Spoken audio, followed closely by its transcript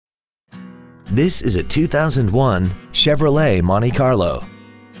This is a 2001 Chevrolet Monte Carlo.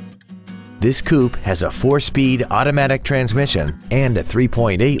 This coupe has a 4-speed automatic transmission and a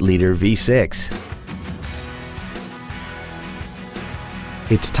 3.8-liter V6.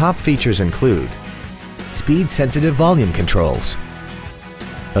 Its top features include speed-sensitive volume controls,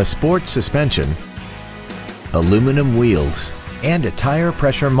 a sports suspension, aluminum wheels, and a tire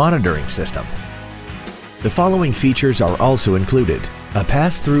pressure monitoring system. The following features are also included: a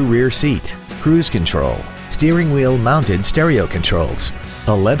pass-through rear seat, cruise control, steering wheel mounted stereo controls,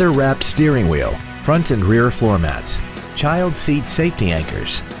 a leather-wrapped steering wheel, front and rear floor mats, child seat safety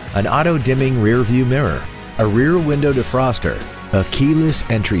anchors, an auto-dimming rear view mirror, a rear window defroster, a keyless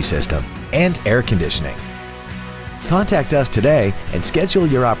entry system, and air conditioning. Contact us today and schedule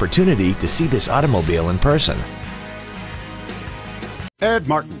your opportunity to see this automobile in person. Ed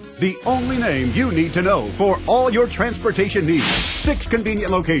Martin, the only name you need to know for all your transportation needs. 6 convenient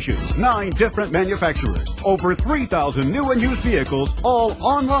locations, 9 different manufacturers, over 3,000 new and used vehicles, all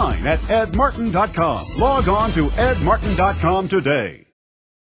online at edmartin.com. Log on to edmartin.com today.